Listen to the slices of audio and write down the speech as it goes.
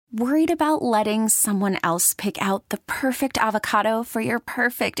Worried about letting someone else pick out the perfect avocado for your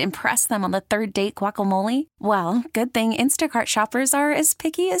perfect impress them on the third date guacamole? Well, good thing Instacart shoppers are as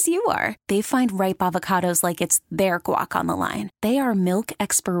picky as you are. They find ripe avocados like it's their guac on the line. They are milk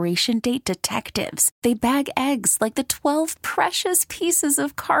expiration date detectives. They bag eggs like the 12 precious pieces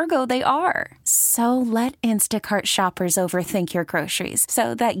of cargo they are. So let Instacart shoppers overthink your groceries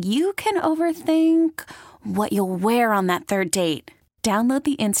so that you can overthink what you'll wear on that third date. Download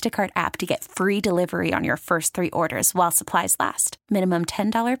the Instacart app to get free delivery on your first 3 orders while supplies last. Minimum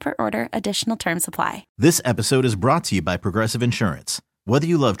 $10 per order. Additional terms apply. This episode is brought to you by Progressive Insurance. Whether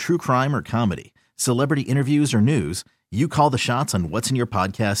you love true crime or comedy, celebrity interviews or news, you call the shots on what's in your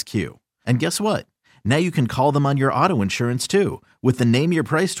podcast queue. And guess what? Now you can call them on your auto insurance too with the Name Your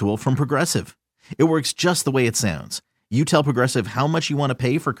Price tool from Progressive. It works just the way it sounds. You tell Progressive how much you want to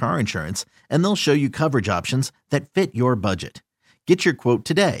pay for car insurance, and they'll show you coverage options that fit your budget. Get your quote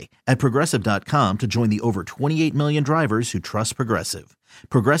today at Progressive.com to join the over 28 million drivers who trust Progressive.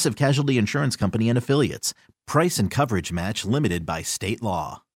 Progressive Casualty Insurance Company and Affiliates. Price and coverage match limited by state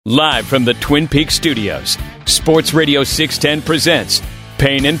law. Live from the Twin Peaks studios, Sports Radio 610 presents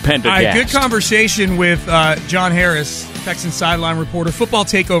Payne and Pendergast. All right, good conversation with John Harris, Texans sideline reporter,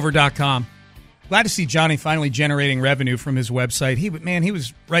 footballtakeover.com. Glad to see Johnny finally generating revenue from his website. He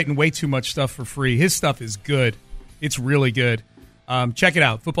was writing way too much stuff for free. His stuff is good. It's really good. Check it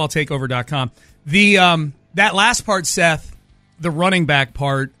out, footballtakeover.com. That last part, Seth, the running back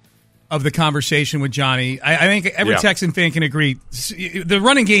part of the conversation with Johnny, I think every Texan fan can agree the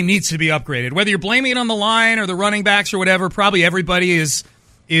running game needs to be upgraded. Whether you're blaming it on the line or the running backs or whatever, probably everybody has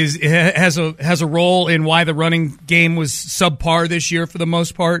a role in why the running game was subpar this year for the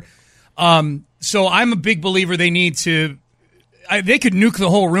most part. So I'm a big believer they need to. They could nuke the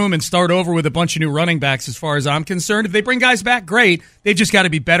whole room and start over with a bunch of new running backs as far as I'm concerned. If they bring guys back, great. They've just got to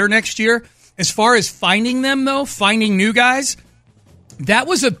be better next year. As far as finding them, though, finding new guys, that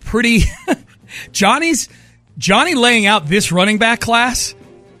was a pretty Johnny laying out this running back class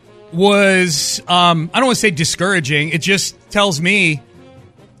was, I don't want to say discouraging. It just tells me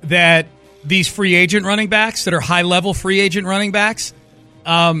that these free agent running backs that are high-level free agent running backs,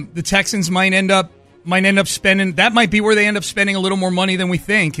 the Texans might end up spending. That might be where they end up spending a little more money than we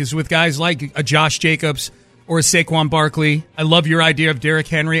think, is with guys like a Josh Jacobs or a Saquon Barkley. I love your idea of Derrick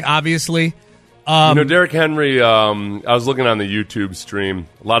Henry, obviously. Derrick Henry, I was looking on the YouTube stream.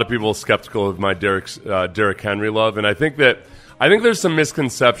 A lot of people are skeptical of my Derrick Henry love, and I think there's some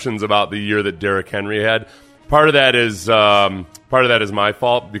misconceptions about the year that Derrick Henry had. Part of that is my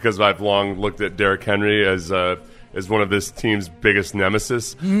fault, because I've long looked at Derrick Henry as one of this team's biggest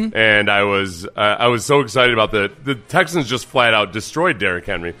nemesis, and I was so excited about the Texans just flat out destroyed Derrick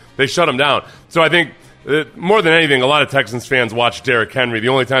Henry. They shut him down. So I think more than anything, a lot of Texans fans watched Derrick Henry. The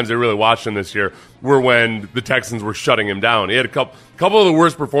only times they really watched him this year were when the Texans were shutting him down. He had a couple of the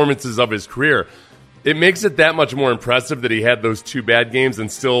worst performances of his career. It makes it that much more impressive that he had those 2 bad games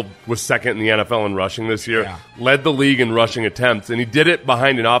and still was second in the NFL in rushing this year. Yeah. Led the league in rushing attempts, and he did it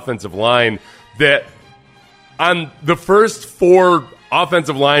behind an offensive line that, on the first 4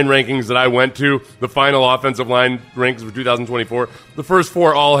 offensive line rankings that I went to, the final offensive line rankings for 2024, the first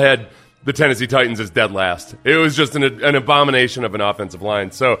 4 all had the Tennessee Titans as dead last. It was just an abomination of an offensive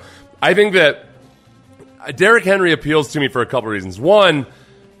line. So I think that Derrick Henry appeals to me for a couple reasons. One,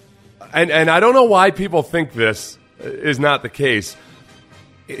 and I don't know why people think this is not the case,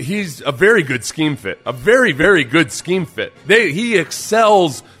 he's a very good scheme fit. A very, very good scheme fit. He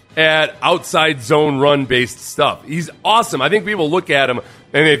excels at outside zone run-based stuff. He's awesome. I think people look at him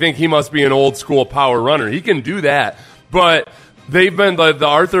and they think he must be an old-school power runner. He can do that. But they've been the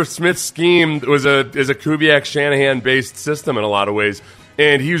Arthur Smith scheme is a Kubiak-Shanahan-based system in a lot of ways,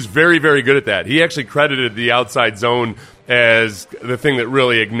 and he was very, very good at that. He actually credited the outside zone as the thing that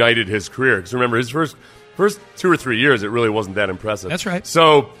really ignited his career. Because remember, his first 2 or 3 years, it really wasn't that impressive. That's right.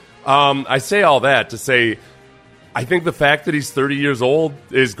 So I say all that to say, I think the fact that he's 30 years old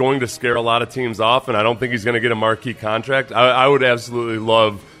is going to scare a lot of teams off, and I don't think he's going to get a marquee contract. I would absolutely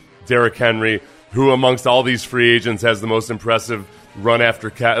love Derrick Henry, who amongst all these free agents has the most impressive run after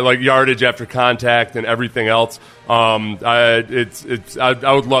yardage after contact and everything else. I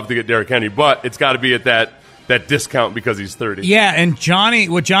would love to get Derrick Henry, but it's got to be at that discount because he's 30. Yeah, and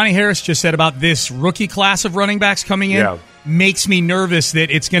what Johnny Harris just said about this rookie class of running backs coming in makes me nervous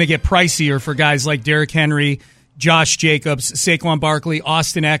that it's going to get pricier for guys like Derrick Henry, Josh Jacobs, Saquon Barkley,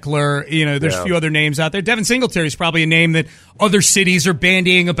 Austin Eckler. There's a few other names out there. Devin Singletary is probably a name that other cities are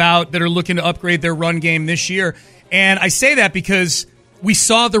bandying about that are looking to upgrade their run game this year. And I say that because we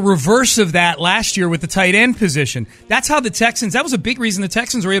saw the reverse of that last year with the tight end position. That's how the Texans, that was a big reason the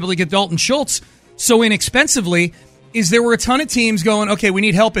Texans were able to get Dalton Schultz so inexpensively, is there were a ton of teams going, okay, we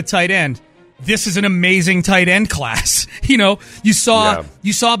need help at tight end. This is an amazing tight end class. You saw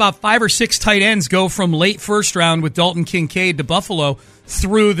about 5 or 6 tight ends go from late first round with Dalton Kincaid to Buffalo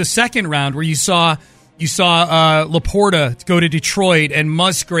through the second round, where you saw Laporta go to Detroit and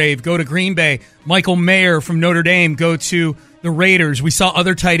Musgrave go to Green Bay. Michael Mayer from Notre Dame go to the Raiders. We saw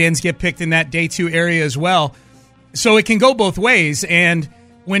other tight ends get picked in that day 2 area as well. So it can go both ways. And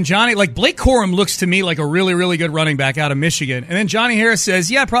when Johnny, like Blake Corum looks to me like a really, really good running back out of Michigan. And then Johnny Harris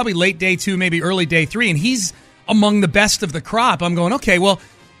says, yeah, probably late day 2, maybe early day 3. And he's among the best of the crop. I'm going, okay, well,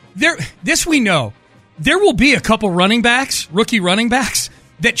 this we know. There will be a couple running backs, rookie running backs,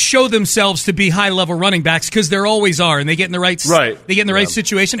 that show themselves to be high-level running backs because there always are, and they get in the right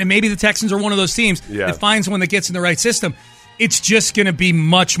situation. And maybe the Texans are one of those teams that finds one that gets in the right system. It's just going to be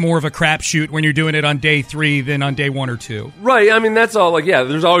much more of a crapshoot when you're doing it on day 3 than on day 1 or 2. Right. I mean, that's all. Like, yeah,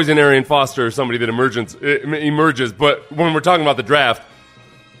 there's always an Arian Foster or somebody that emerges. But when we're talking about the draft,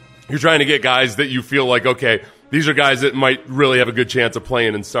 you're trying to get guys that you feel like, okay, these are guys that might really have a good chance of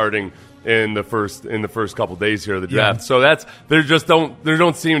playing and starting in the first couple days here of the draft. So there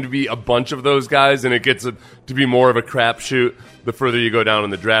don't seem to be a bunch of those guys, and it gets to be more of a crapshoot the further you go down in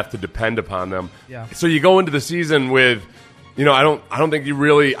the draft to depend upon them. Yeah. So you go into the season with, I don't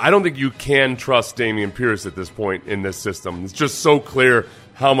think you can trust Dameon Pierce at this point in this system. It's just so clear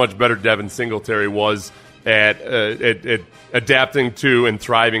how much better Devin Singletary was at adapting to and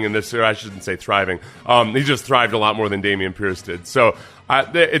thriving in this. Or I shouldn't say thriving. He just thrived a lot more than Dameon Pierce did. So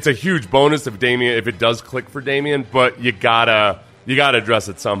it's a huge bonus if it does click for Dameon, but you gotta address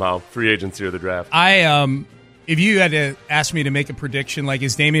it somehow. Free agency or the draft. If you had to ask me to make a prediction, like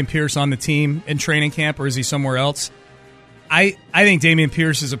is Dameon Pierce on the team in training camp or is he somewhere else? I think Dameon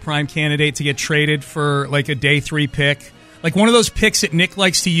Pierce is a prime candidate to get traded for like a day 3 pick. Like one of those picks that Nick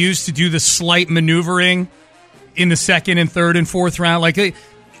likes to use to do the slight maneuvering in the 2nd and 3rd and 4th round. Like they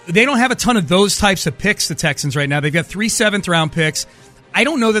don't have a ton of those types of picks, the Texans, right now. They've got 3 7th round picks. I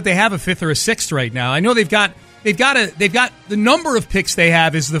don't know that they have a 5th or a 6th right now. I know they've got the number of picks they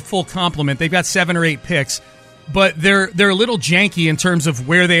have is the full complement. They've got 7 or 8 picks, but they're a little janky in terms of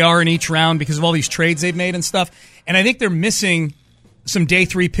where they are in each round because of all these trades they've made and stuff. And I think they're missing some day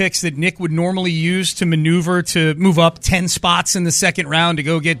 3 picks that Nick would normally use to maneuver to move up 10 spots in the 2nd round to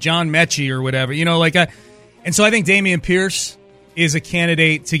go get John Mechie or whatever. And so I think Dameon Pierce is a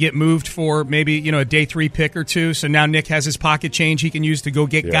candidate to get moved for maybe, a day 3 pick or 2. So now Nick has his pocket change he can use to go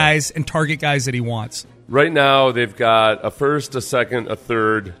get guys and target guys that he wants. Right now they've got a 1st, a 2nd, a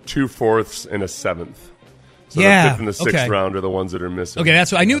 3rd, 2 4ths, and a 7th. So the 5th and the 6th round are the ones that are missing. Okay,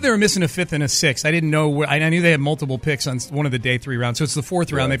 that's what I knew they were missing a 5th and a 6th. I didn't know I knew they had multiple picks on one of the day 3 rounds. So it's the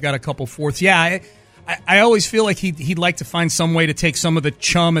 4th round. They've got a couple 4ths. Yeah, I always feel like he'd like to find some way to take some of the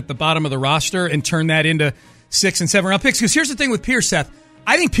chum at the bottom of the roster and turn that into 6 and 7 round picks. Because here's the thing with Pierce, Seth.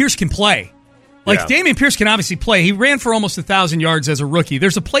 I think Pierce can play. Dameon Pierce can obviously play. He ran for almost 1,000 yards as a rookie.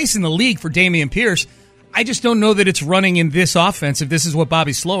 There's a place in the league for Dameon Pierce. I just don't know that it's running in this offense if this is what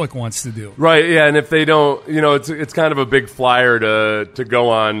Bobby Slowick wants to do. Right, yeah, and if they don't, it's kind of a big flyer to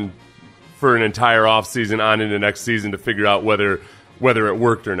go on for an entire offseason on into next season to figure out whether it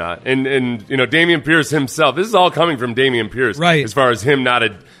worked or not. And Dameon Pierce himself, this is all coming from Dameon Pierce, right? As far as him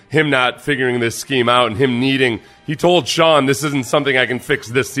not figuring this scheme out and him he told Sean, this isn't something I can fix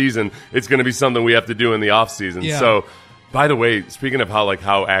this season. It's going to be something we have to do in the offseason. Yeah. So, by the way, speaking of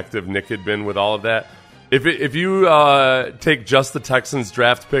how active Nick had been with all of that, If you take just the Texans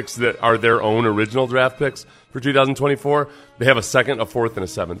draft picks that are their own original draft picks for 2024, they have a 2nd, a 4th, and a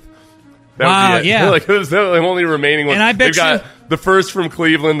 7th. That would be it. Yeah. Like, those are the only remaining ones. And I bet they've got the 1st from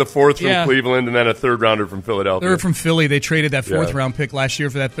Cleveland, the 4th from Cleveland, and then a 3rd rounder from Philadelphia. 3rd from Philly. They traded that 4th round pick last year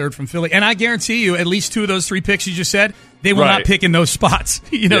for that 3rd from Philly. And I guarantee you, at least 2 of those 3 picks you just said, they will not pick in those spots.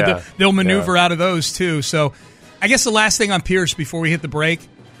 They'll maneuver out of those too. So I guess the last thing on Pierce before we hit the break,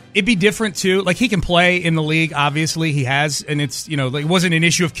 it'd be different, too. Like, he can play in the league, obviously. He has, and it's, it wasn't an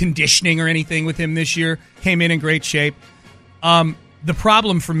issue of conditioning or anything with him this year. Came in great shape. The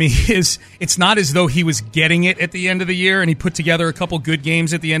problem for me is it's not as though he was getting it at the end of the year and he put together a couple good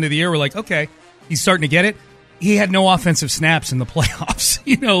games at the end of the year. We're like, okay, he's starting to get it. He had no offensive snaps in the playoffs.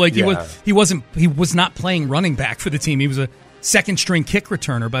 He was not playing running back for the team. He was a 2nd-string kick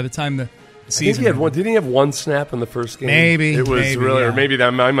returner by the time the season. Didn't he have 1 snap in the first game? Maybe it was really, yeah. Or maybe that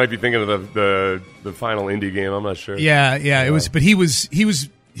I might be thinking of the final Indy game. I'm not sure. Yeah, it was. But he was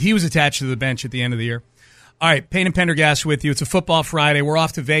attached to the bench at the end of the year. All right, Payne and Pendergast with you. It's a football Friday. We're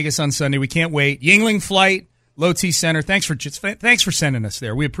off to Vegas on Sunday. We can't wait. Yingling flight, Low T Center. Thanks for sending us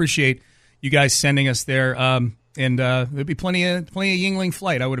there. We appreciate you guys sending us there. And there'll be plenty of Yingling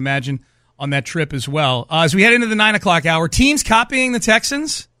flight, I would imagine, on that trip as well. As we head into the 9 o'clock hour, teams copying the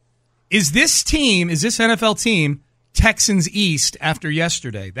Texans. Is this NFL team Texans East after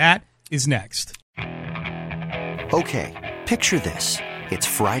yesterday? That is next. Okay, picture this. It's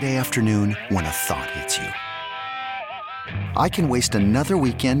Friday afternoon when a thought hits you. I can waste another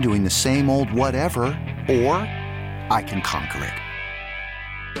weekend doing the same old whatever, or I can conquer it.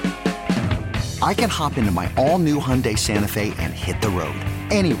 I can hop into my all-new Hyundai Santa Fe and hit the road.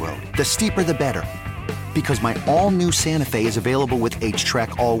 Any road. The steeper, the better. Because my all-new Santa Fe is available with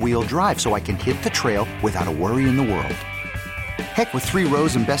H-Track all-wheel drive, so I can hit the trail without a worry in the world. Heck, with 3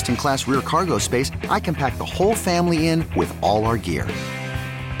 rows and best-in-class rear cargo space, I can pack the whole family in with all our gear.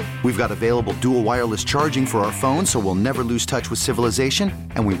 We've got available dual wireless charging for our phones, so we'll never lose touch with civilization,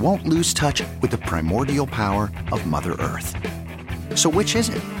 and we won't lose touch with the primordial power of Mother Earth. So which is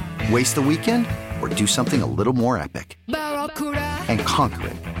it? Waste the weekend or do something a little more epic? And conquer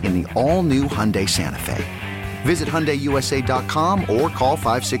it in the all-new Hyundai Santa Fe. Visit HyundaiUSA.com or call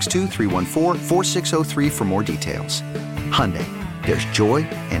 562-314-4603 for more details. Hyundai, there's joy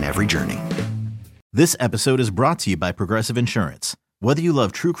in every journey. This episode is brought to you by Progressive Insurance. Whether you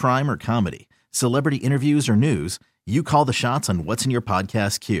love true crime or comedy, celebrity interviews or news, you call the shots on what's in your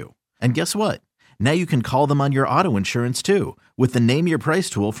podcast queue. And guess what? Now you can call them on your auto insurance too with the Name Your Price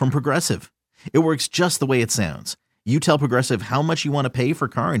tool from Progressive. It works just the way it sounds. You tell Progressive how much you want to pay for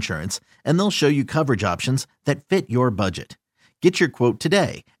car insurance, and they'll show you coverage options that fit your budget. Get your quote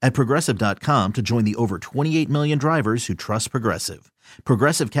today at Progressive.com to join the over 28 million drivers who trust Progressive.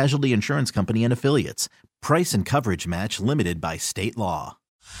 Progressive Casualty Insurance Company and Affiliates. Price and coverage match limited by state law.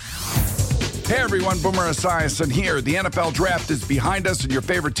 Hey everyone, Boomer Esiason here. The NFL Draft is behind us and your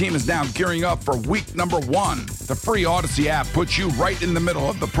favorite team is now gearing up for week number 1. The free Odyssey app puts you right in the middle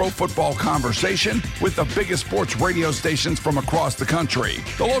of the pro football conversation with the biggest sports radio stations from across the country.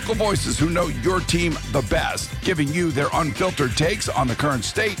 The local voices who know your team the best, giving you their unfiltered takes on the current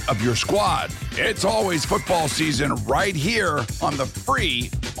state of your squad. It's always football season right here on the free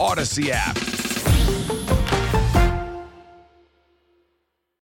Odyssey app.